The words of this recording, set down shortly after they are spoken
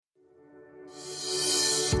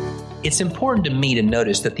It's important to me to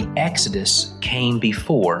notice that the Exodus came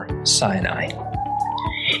before Sinai.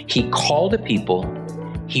 He called a people,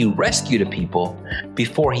 he rescued a people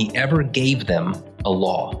before he ever gave them a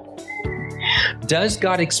law. Does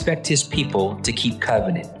God expect his people to keep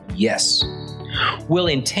covenant? Yes. Will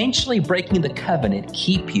intentionally breaking the covenant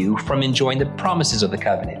keep you from enjoying the promises of the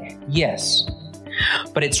covenant? Yes.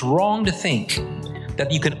 But it's wrong to think that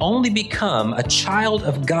you can only become a child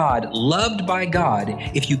of God, loved by God,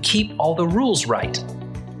 if you keep all the rules right.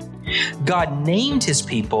 God named his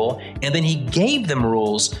people, and then he gave them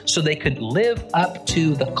rules so they could live up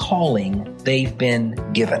to the calling they've been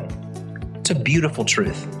given. It's a beautiful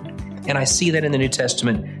truth, and I see that in the New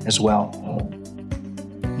Testament as well.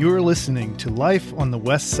 You are listening to Life on the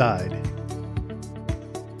West Side.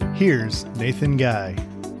 Here's Nathan Guy.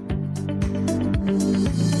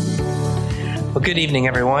 Well, good evening,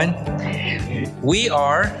 everyone. We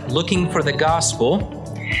are looking for the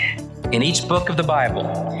gospel in each book of the Bible.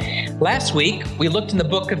 Last week, we looked in the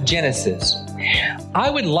book of Genesis. I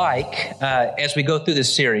would like, as we go through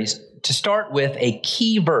this series, to start with a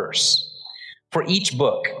key verse for each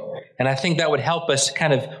book. And I think that would help us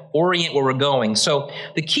kind of orient where we're going. So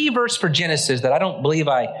the key verse for Genesis that I don't believe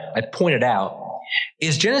I pointed out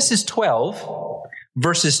is Genesis 12,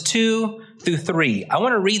 verses 2 through 3. I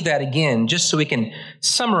want to read that again just so we can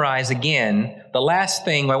summarize again the last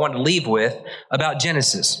thing I want to leave with about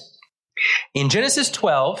Genesis. In Genesis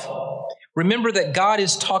 12, remember that God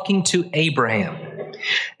is talking to Abraham.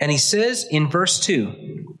 And he says in verse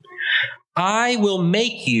 2, I will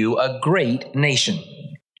make you a great nation,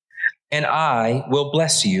 and I will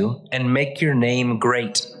bless you and make your name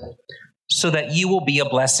great, so that you will be a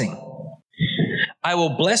blessing. I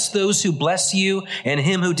will bless those who bless you, and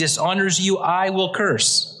him who dishonors you I will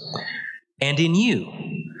curse. And in you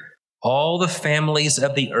all the families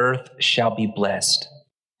of the earth shall be blessed.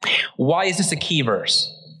 Why is this a key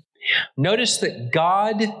verse? Notice that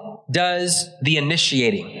God does the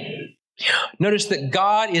initiating. Notice that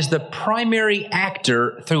God is the primary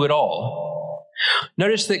actor through it all.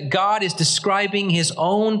 Notice that God is describing his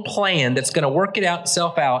own plan that's going to work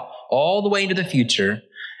itself out all the way into the future.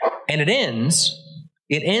 And it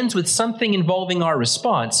ends with something involving our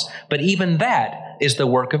response, but even that is the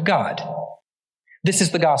work of God. This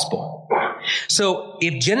is the gospel. So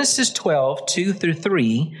if Genesis 12, 2 through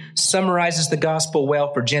 3 summarizes the gospel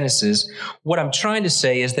well for Genesis, what I'm trying to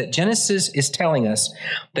say is that Genesis is telling us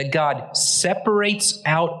that God separates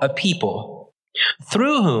out a people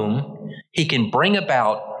through whom he can bring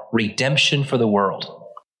about redemption for the world.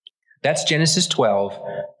 That's Genesis 12,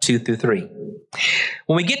 2 through 3.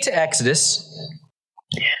 When we get to Exodus,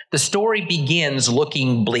 the story begins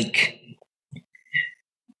looking bleak.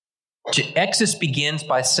 Exodus begins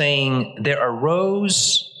by saying, there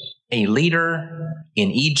arose a leader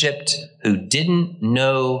in Egypt who didn't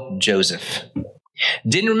know Joseph,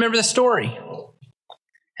 didn't remember the story.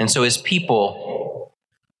 And so his people,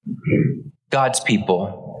 God's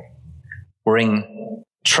people, were in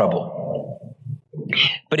trouble.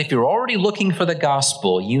 But if you're already looking for the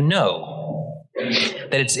gospel, you know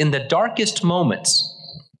that it's in the darkest moments,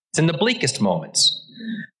 it's in the bleakest moments,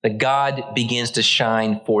 that God begins to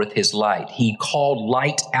shine forth his light. He called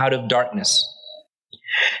light out of darkness.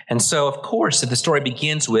 And so, of course, if the story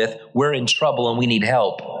begins with, we're in trouble and we need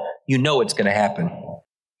help, you know it's going to happen.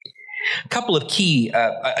 A couple of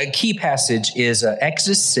a key passage is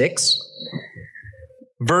Exodus 6,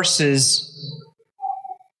 verses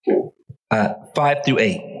 5 through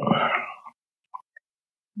 8.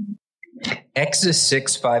 Exodus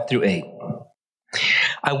 6, 5 through 8.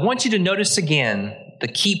 I want you to notice again the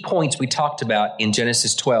key points we talked about in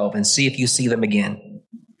Genesis 12 and see if you see them again.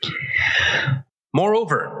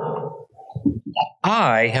 Moreover,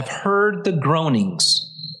 I have heard the groanings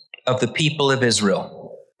of the people of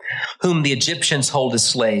Israel, whom the Egyptians hold as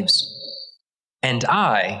slaves, and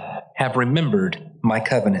I have remembered my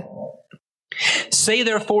covenant. Say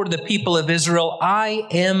therefore to the people of Israel, I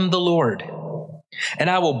am the Lord, and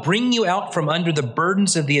I will bring you out from under the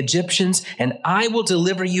burdens of the Egyptians, and I will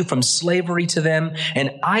deliver you from slavery to them,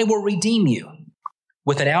 and I will redeem you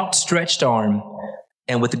with an outstretched arm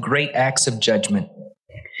and with great acts of judgment.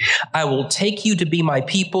 I will take you to be my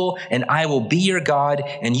people, and I will be your God,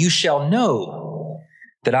 and you shall know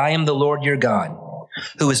that I am the Lord your God,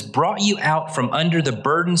 who has brought you out from under the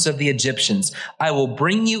burdens of the Egyptians. I will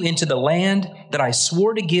bring you into the land that I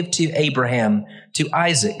swore to give to Abraham, to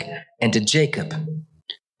Isaac, and to Jacob.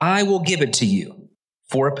 I will give it to you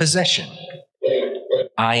for a possession.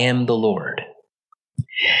 I am the Lord.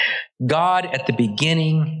 God at the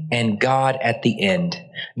beginning and God at the end.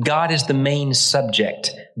 God is the main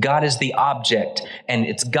subject. God is the object. And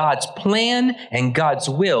it's God's plan and God's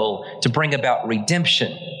will to bring about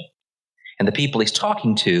redemption. And the people he's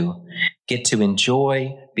talking to get to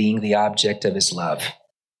enjoy being the object of his love.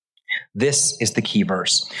 This is the key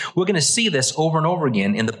verse. We're going to see this over and over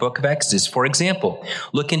again in the book of Exodus. For example,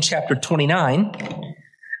 look in chapter 29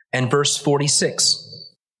 and verse 46.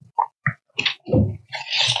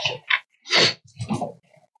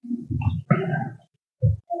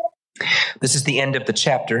 This is the end of the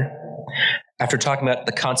chapter. After talking about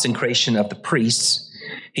the consecration of the priests,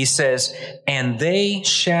 he says, "And they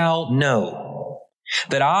shall know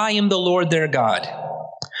that I am the Lord their God,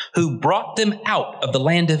 who brought them out of the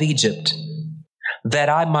land of Egypt, that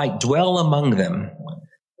I might dwell among them,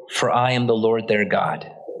 for I am the Lord their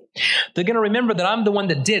God." They're going to remember that I'm the one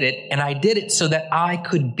that did it, and I did it so that I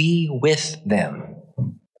could be with them.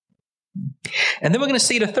 And then we're going to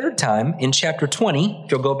see it a third time in chapter 20,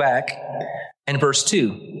 if you'll go back, and verse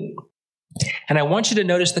 2. And I want you to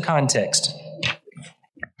notice the context.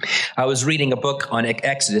 I was reading a book on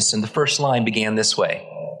Exodus, and the first line began this way.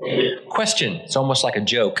 Question. It's almost like a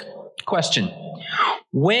joke. Question.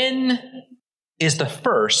 When is the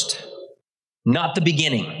first not the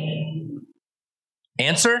beginning?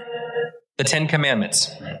 Answer. The Ten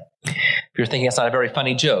Commandments. If you're thinking that's not a very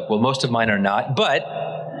funny joke, well, most of mine are not, but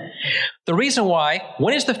the reason why,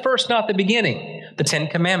 when is the first not the beginning? The Ten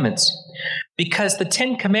Commandments. Because the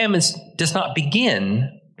Ten Commandments does not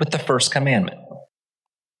begin with the first commandment.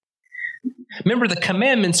 Remember, the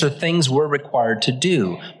commandments are things we're required to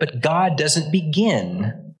do, but God doesn't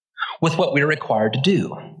begin with what we're required to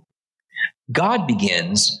do. God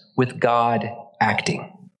begins with God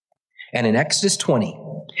acting. And in Exodus 20,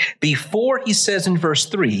 before he says in verse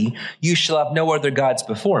 3, "You shall have no other gods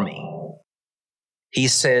before me," he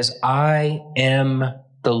says, "I am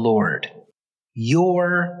the Lord,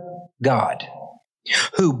 your God,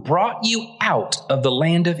 who brought you out of the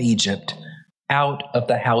land of Egypt, out of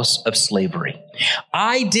the house of slavery.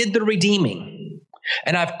 I did the redeeming,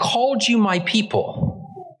 and I've called you my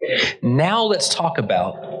people. Now let's talk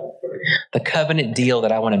about the covenant deal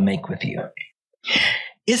that I want to make with you."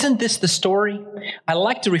 Isn't this the story? I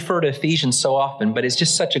like to refer to Ephesians so often, but it's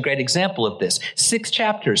just such a great example of this. 6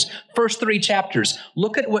 chapters, first 3 chapters.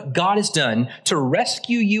 Look at what God has done to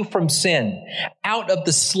rescue you from sin, out of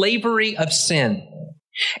the slavery of sin.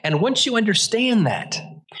 And once you understand that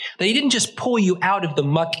he didn't just pull you out of the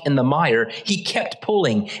muck and the mire, he kept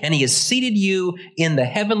pulling, and he has seated you in the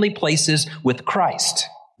heavenly places with Christ.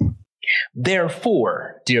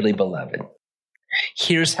 Therefore, dearly beloved,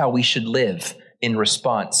 here's how we should live in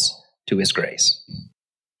response to his grace.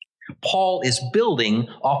 Paul is building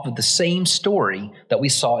off of the same story that we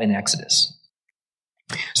saw in Exodus.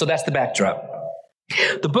 So that's the backdrop.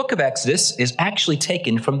 The book of Exodus is actually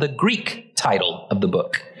taken from the Greek title of the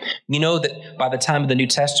book. You know that by the time of the New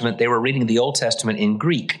Testament, they were reading the Old Testament in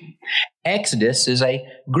Greek. Exodus is a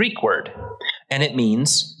Greek word, and it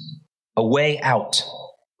means a way out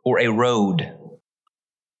or a road,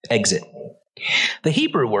 exit. The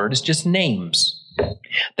Hebrew word is just names.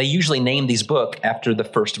 They usually name these books after the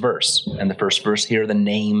first verse, and the first verse here are the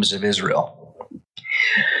names of Israel.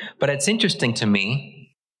 But it's interesting to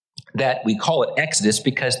me that we call it Exodus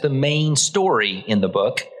because the main story in the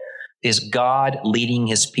book is God leading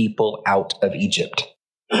his people out of Egypt.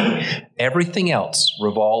 Everything else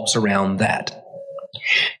revolves around that.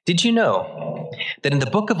 Did you know that in the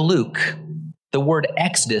book of Luke, the word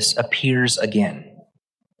Exodus appears again?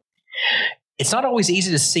 It's not always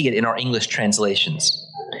easy to see it in our English translations,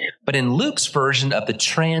 but in Luke's version of the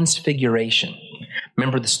Transfiguration,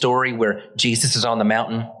 remember the story where Jesus is on the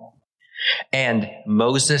mountain and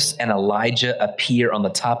Moses and Elijah appear on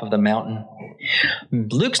the top of the mountain?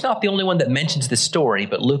 Luke's not the only one that mentions this story,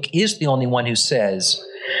 but Luke is the only one who says,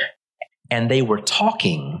 "And they were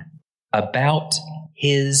talking about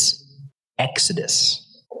his exodus."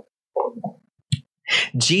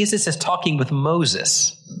 Jesus is talking with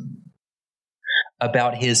Moses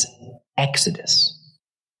about his exodus.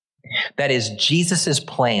 That is Jesus'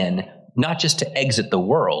 plan, not just to exit the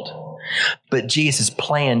world, but Jesus'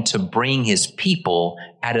 plan to bring his people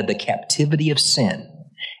out of the captivity of sin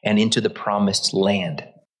and into the promised land.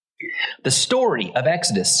 The story of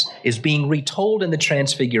Exodus is being retold in the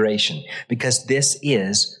Transfiguration because this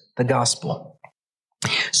is the gospel.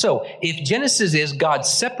 So if Genesis is God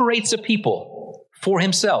separates a people for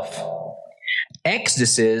himself,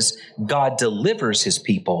 Exodus is God delivers his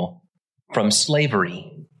people from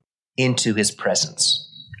slavery into his presence.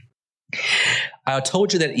 I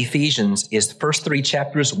told you that Ephesians is the first 3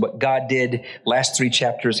 chapters, what God did, last 3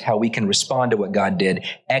 chapters, how we can respond to what God did.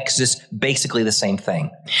 Exodus, basically the same thing.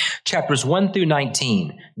 Chapters 1 through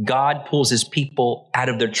 19, God pulls his people out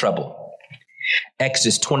of their trouble.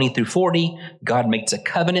 Exodus 20 through 40, God makes a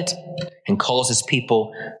covenant and calls his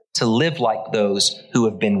people to live like those who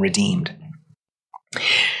have been redeemed.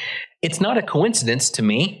 It's not a coincidence to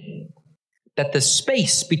me that the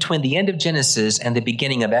space between the end of Genesis and the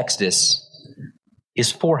beginning of Exodus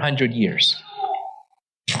is 400 years.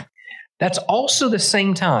 That's also the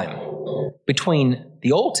same time between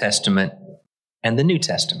the Old Testament and the New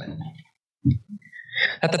Testament.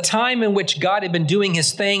 At the time in which God had been doing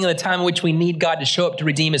his thing and the time in which we need God to show up to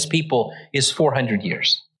redeem his people is 400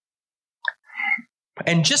 years.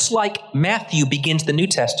 And just like Matthew begins the New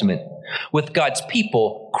Testament with God's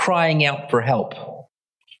people crying out for help,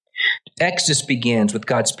 Exodus begins with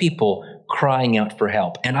God's people crying out for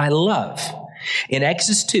help. And I love in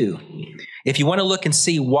Exodus 2, if you want to look and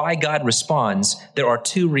see why God responds, there are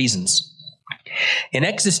 2 reasons. In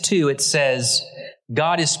Exodus 2, it says,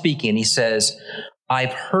 God is speaking. He says,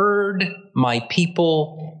 I've heard my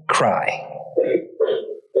people cry,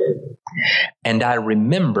 and I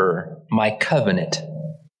remember my covenant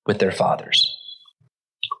with their fathers.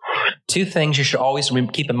 2 things you should always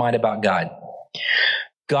keep in mind about God.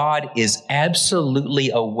 God is absolutely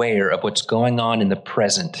aware of what's going on in the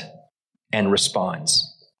present and responds.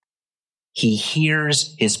 He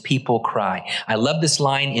hears his people cry. I love this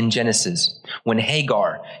line in Genesis when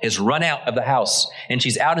Hagar is run out of the house and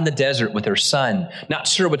she's out in the desert with her son, not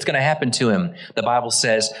sure what's going to happen to him. The Bible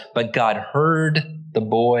says, but God heard the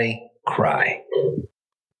boy cry.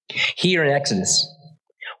 Here in Exodus,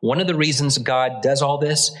 one of the reasons God does all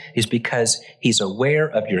this is because he's aware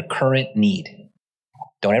of your current need.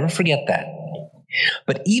 Don't ever forget that.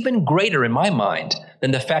 But even greater in my mind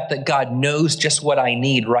than the fact that God knows just what I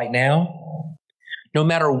need right now, no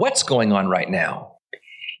matter what's going on right now,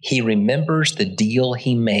 he remembers the deal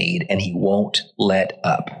he made and he won't let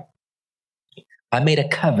up. I made a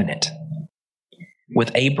covenant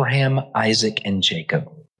with Abraham, Isaac, and Jacob.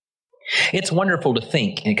 It's wonderful to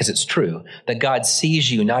think, because it's true, that God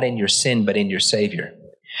sees you not in your sin, but in your Savior.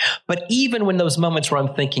 But even when those moments where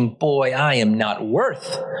I'm thinking, boy, I am not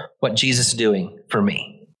worth what Jesus is doing for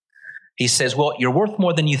me, he says, well, you're worth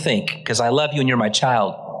more than you think because I love you and you're my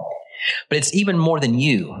child. But it's even more than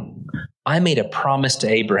you. I made a promise to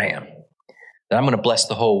Abraham that I'm going to bless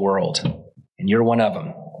the whole world, and you're one of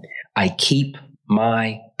them. I keep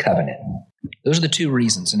my covenant. Those are the 2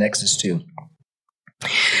 reasons in Exodus 2.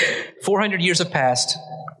 400 years have passed.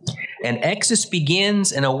 And Exodus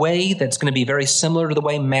begins in a way that's going to be very similar to the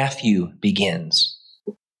way Matthew begins.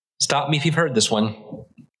 Stop me if you've heard this one.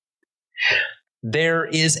 There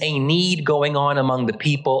is a need going on among the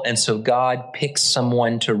people, and so God picks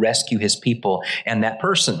someone to rescue his people. And that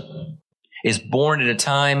person is born at a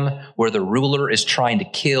time where the ruler is trying to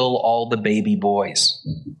kill all the baby boys.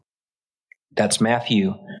 That's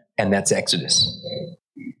Matthew, and that's Exodus.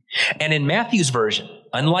 And in Matthew's version,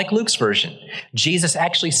 unlike Luke's version, Jesus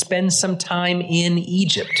actually spends some time in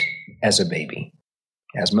Egypt as a baby,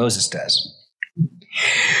 as Moses does.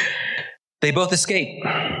 They both escape.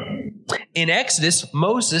 In Exodus,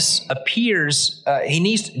 Moses appears, he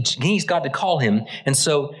needs God to call him, and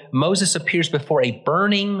so Moses appears before a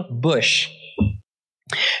burning bush,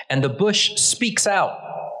 and the bush speaks out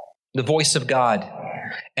the voice of God.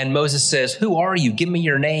 And Moses says, who are you? Give me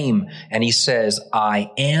your name. And he says,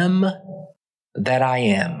 I am that I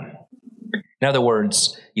am. In other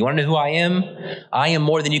words, you want to know who I am? I am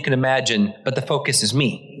more than you can imagine, but the focus is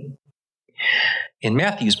me. In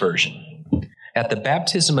Matthew's version, at the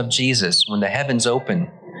baptism of Jesus, when the heavens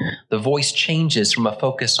open, the voice changes from a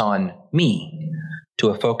focus on me to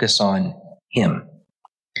a focus on him.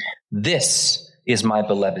 This is my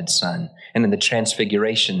beloved Son. And in the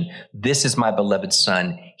Transfiguration, this is my beloved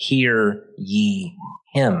Son. Hear ye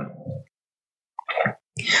him.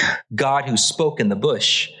 God who spoke in the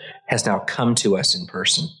bush has now come to us in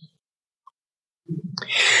person.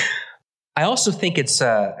 I also think it's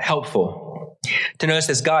helpful to notice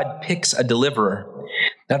as God picks a deliverer,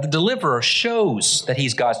 that the deliverer shows that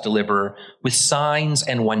he's God's deliverer with signs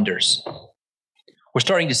and wonders. We're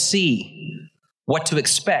starting to see what to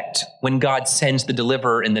expect when God sends the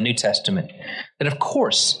deliverer in the New Testament. That of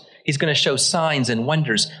course, he's going to show signs and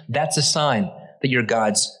wonders. That's a sign that you're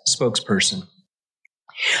God's spokesperson.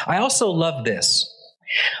 I also love this.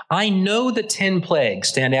 I know the 10 plagues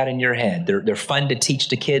stand out in your head. They're fun to teach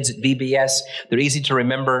to kids at VBS. They're easy to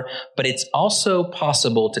remember, but it's also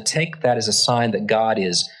possible to take that as a sign that God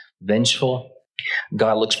is vengeful.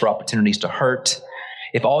 God looks for opportunities to hurt.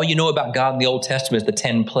 If all you know about God in the Old Testament is the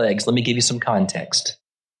 10 plagues, let me give you some context.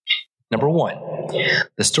 Number one,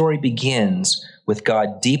 the story begins with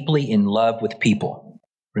God deeply in love with people.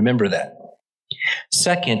 Remember that.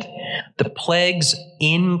 Second, the plagues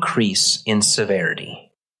increase in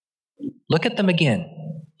severity. Look at them again.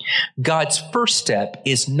 God's first step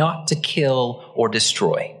is not to kill or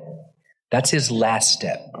destroy. That's his last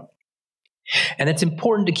step. And it's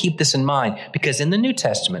important to keep this in mind because in the New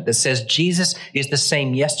Testament that says Jesus is the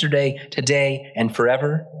same yesterday, today, and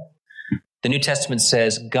forever, the New Testament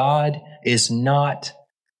says God is not,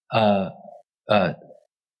 God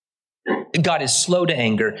is slow to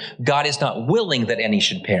anger. God is not willing that any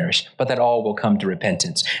should perish, but that all will come to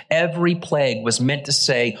repentance. Every plague was meant to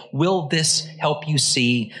say, will this help you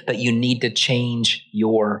see that you need to change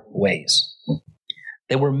your ways?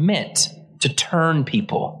 They were meant to turn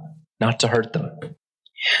people, not to hurt them.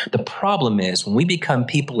 The problem is when we become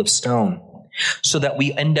people of stone, so that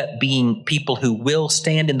we end up being people who will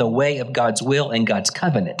stand in the way of God's will and God's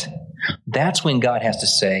covenant, that's when God has to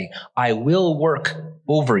say, I will work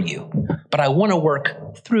over you, but I want to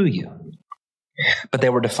work through you. But they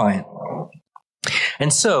were defiant.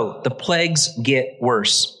 And so the plagues get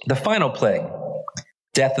worse. The final plague,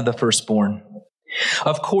 death of the firstborn.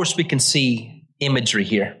 Of course, we can see imagery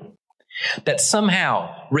here that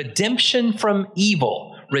somehow redemption from evil,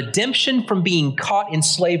 redemption from being caught in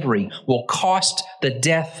slavery will cost the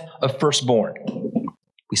death of firstborn.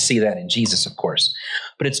 We see that in Jesus, of course.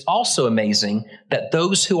 But it's also amazing that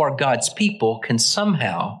those who are God's people can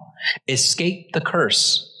somehow escape the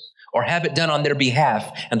curse or have it done on their behalf.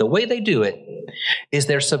 And the way they do it is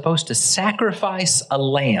they're supposed to sacrifice a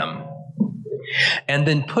lamb and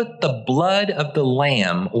then put the blood of the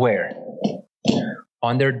lamb where?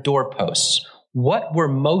 On their doorposts. What were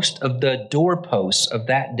most of the doorposts of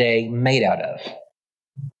that day made out of?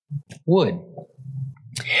 Wood.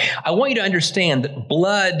 I want you to understand that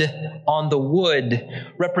blood on the wood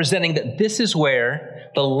representing that this is where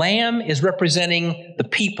the lamb is representing the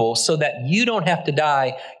people so that you don't have to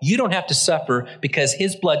die, you don't have to suffer because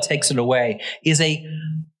his blood takes it away, is a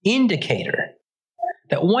indicator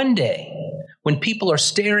that one day when people are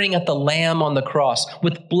staring at the lamb on the cross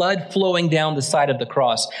with blood flowing down the side of the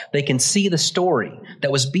cross, they can see the story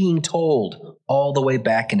that was being told all the way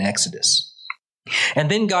back in Exodus.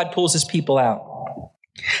 And then God pulls his people out.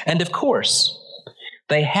 And of course,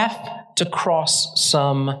 they have to cross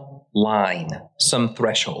some line, some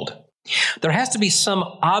threshold. There has to be some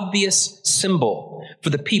obvious symbol for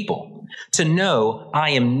the people to know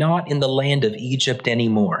I am not in the land of Egypt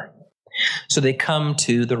anymore. So they come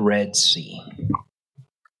to the Red Sea.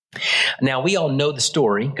 Now, we all know the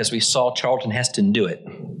story because we saw Charlton Heston do it.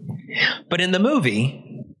 But in the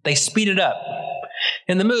movie, they speed it up.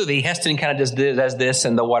 In the movie, Heston kind of just does this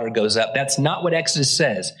and the water goes up. That's not what Exodus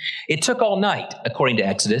says. It took all night, according to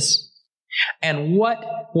Exodus. And what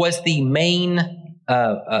was the main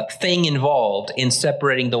thing involved in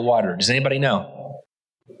separating the water? Does anybody know?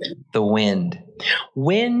 The wind.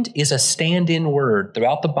 Wind is a stand-in word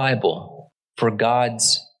throughout the Bible for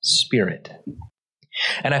God's Spirit.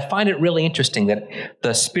 And I find it really interesting that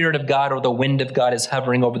the Spirit of God or the wind of God is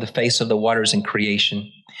hovering over the face of the waters in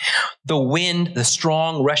creation. The wind, the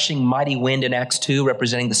strong, rushing, mighty wind in Acts 2,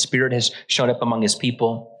 representing the Spirit, has shown up among his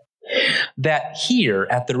people. That here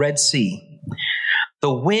at the Red Sea,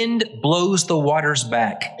 the wind blows the waters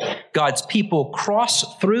back. God's people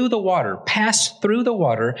cross through the water, pass through the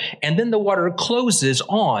water, and then the water closes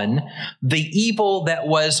on the evil that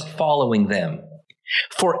was following them,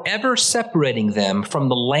 forever separating them from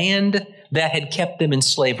the land that had kept them in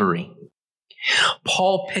slavery.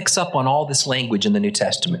 Paul picks up on all this language in the New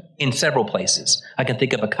Testament in several places. I can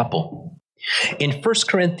think of a couple. In 1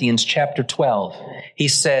 Corinthians chapter 12, he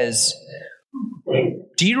says,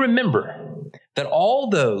 do you remember that all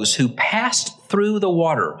those who passed through the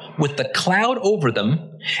water with the cloud over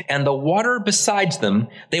them and the water besides them,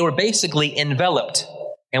 they were basically enveloped.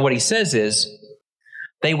 And what he says is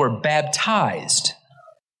they were baptized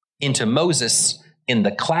into Moses in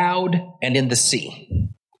the cloud and in the sea.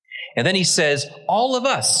 And then he says, all of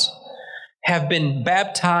us have been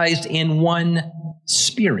baptized in one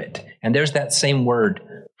Spirit. And there's that same word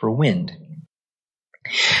for wind.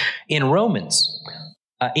 In Romans,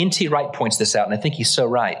 N.T. Wright points this out, and I think he's so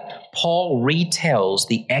right. Paul retells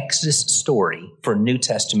the Exodus story for New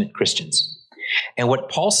Testament Christians. And what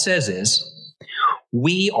Paul says is,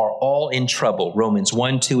 we are all in trouble. Romans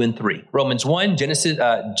 1, 2, and 3. Romans 1,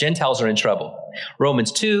 Gentiles are in trouble.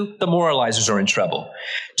 Romans 2, the moralizers are in trouble.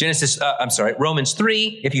 Romans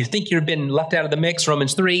 3, if you think you've been left out of the mix,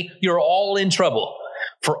 Romans 3, you're all in trouble.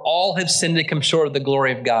 For all have sinned and come short of the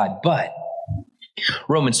glory of God. But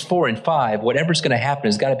Romans 4 and 5, whatever's going to happen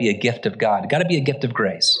has got to be a gift of God, got to be a gift of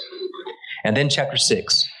grace. And then chapter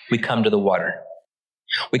 6, we come to the water.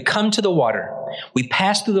 We come to the water. We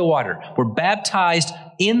pass through the water. We're baptized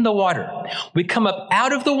in the water. We come up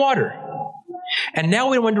out of the water. And now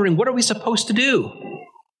we're wondering, what are we supposed to do?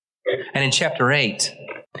 And in chapter 8,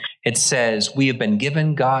 it says, we have been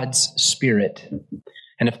given God's Spirit.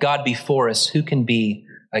 And if God be for us, who can be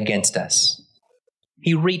against us?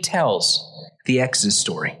 He retells the Exodus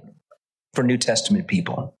story for New Testament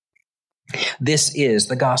people. This is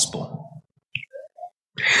the gospel.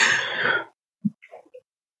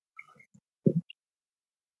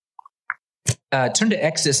 Turn to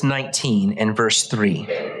Exodus 19 and verse 3.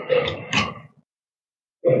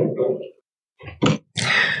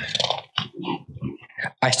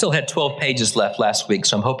 I still had 12 pages left last week,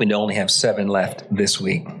 so I'm hoping to only have 7 left this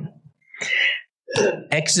week.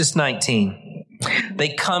 Exodus 19.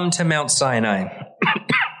 They come to Mount Sinai.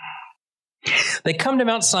 They come to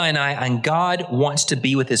Mount Sinai, and God wants to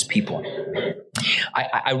be with his people.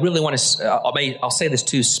 I really want to, I'll say this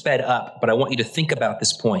too, sped up, but I want you to think about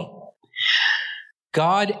this point.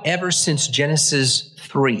 God, ever since Genesis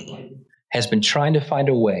 3, has been trying to find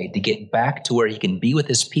a way to get back to where he can be with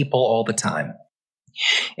his people all the time.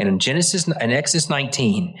 And in Exodus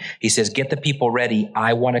 19, he says, get the people ready.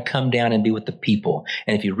 I want to come down and be with the people.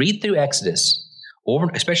 And if you read through Exodus,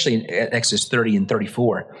 especially in Exodus 30 and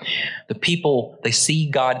 34, the people, they see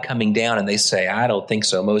God coming down and they say, I don't think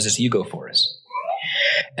so. Moses, you go for us.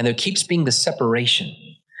 And there keeps being the separation.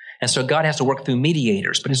 And so God has to work through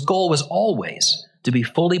mediators, but his goal was always to be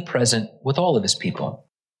fully present with all of his people.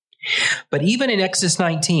 But even in Exodus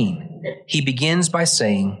 19, he begins by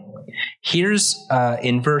saying, here's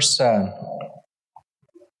in verse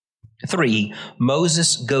 3,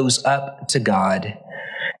 Moses goes up to God,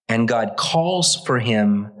 and God calls for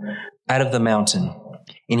him out of the mountain.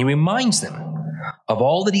 And he reminds them of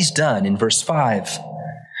all that he's done in verse 5.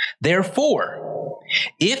 Therefore,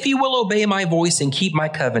 if you will obey my voice and keep my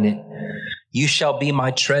covenant, you shall be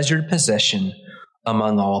my treasured possession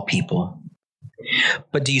among all people.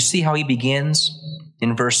 But do you see how he begins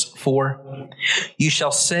in verse 4? You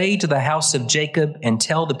shall say to the house of Jacob and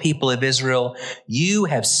tell the people of Israel, you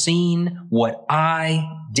have seen what I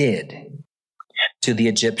did to the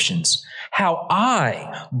Egyptians, how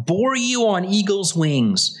I bore you on eagle's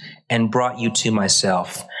wings and brought you to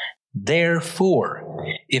myself. Therefore,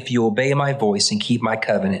 if you obey my voice and keep my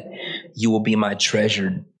covenant, you will be my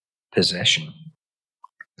treasured possession.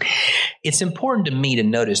 It's important to me to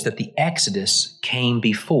notice that the Exodus came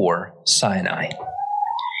before Sinai.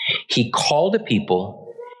 He called a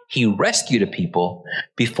people, he rescued a people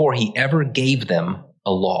before he ever gave them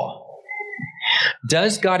a law.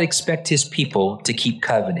 Does God expect his people to keep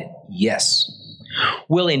covenant? Yes.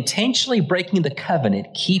 Will intentionally breaking the covenant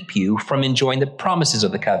keep you from enjoying the promises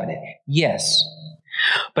of the covenant? Yes.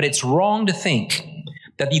 But it's wrong to think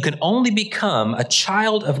that you can only become a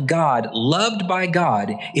child of God, loved by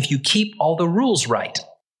God, if you keep all the rules right.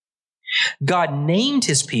 God named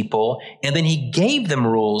his people, and then he gave them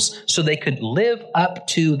rules so they could live up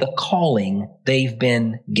to the calling they've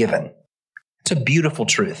been given. It's a beautiful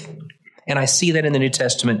truth. And I see that in the New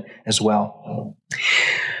Testament as well.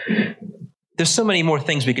 There's so many more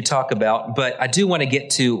things we could talk about, but I do want to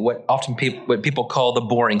get to what people call the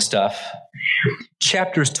boring stuff.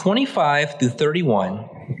 Chapters 25 through 31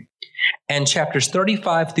 and chapters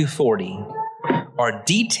 35 through 40 are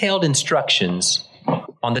detailed instructions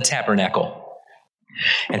on the tabernacle.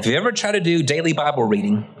 And if you ever try to do daily Bible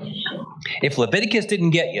reading, if Leviticus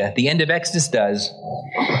didn't get you, the end of Exodus does,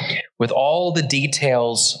 with all the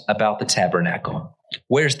details about the tabernacle.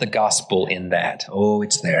 Where's the gospel in that? Oh,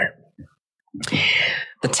 it's there.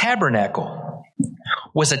 The tabernacle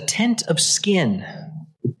was a tent of skin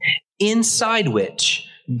inside which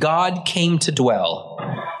God came to dwell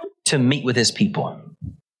to meet with his people.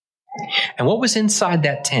 And what was inside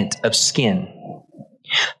that tent of skin?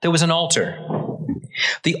 There was an altar.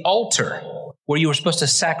 The altar where you were supposed to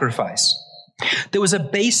sacrifice. There was a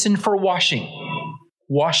basin for washing.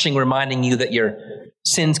 Washing reminding you that your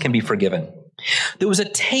sins can be forgiven. There was a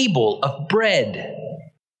table of bread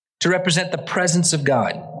to represent the presence of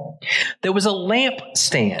God. There was a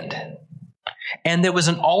lampstand. And there was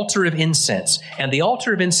an altar of incense. And the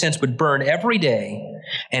altar of incense would burn every day,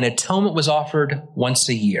 and atonement was offered once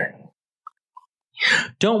a year.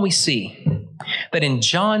 Don't we see that in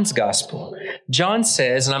John's gospel, John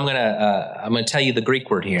says, and I'm going to tell you the Greek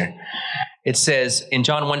word here. It says in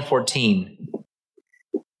John 1:14,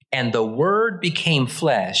 and the word became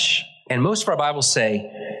flesh, and most of our Bibles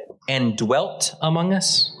say, and dwelt among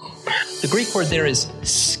us. The Greek word there is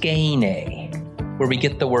skene, where we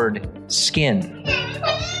get the word skin.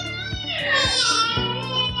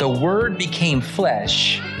 The Word became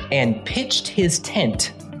flesh and pitched his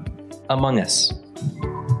tent among us.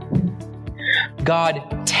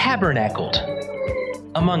 God tabernacled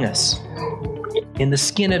among us in the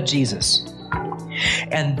skin of Jesus.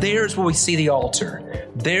 And there's where we see the altar.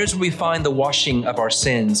 There's where we find the washing of our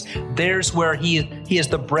sins. There's where he is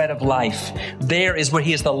the bread of life. There is where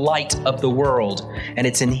he is the light of the world. And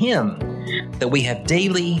it's in him that we have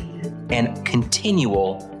daily and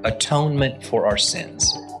continual atonement for our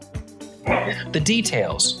sins. The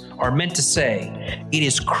details are meant to say it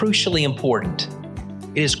is crucially important.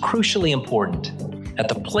 It is crucially important that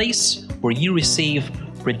the place where you receive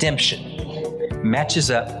redemption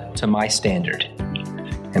matches up to my standard.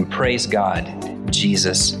 And praise God,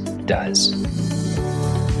 Jesus does.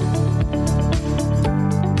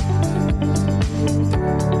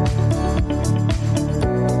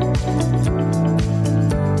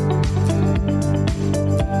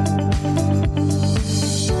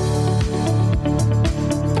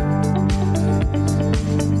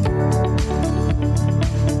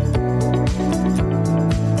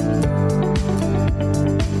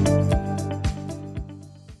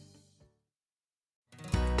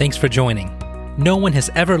 Thanks for joining. No one has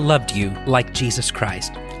ever loved you like Jesus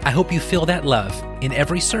Christ. I hope you feel that love in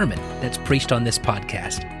every sermon that's preached on this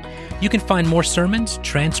podcast. You can find more sermons,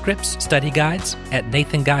 transcripts, study guides at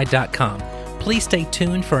nathanguide.com. Please stay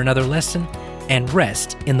tuned for another lesson and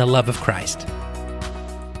rest in the love of Christ.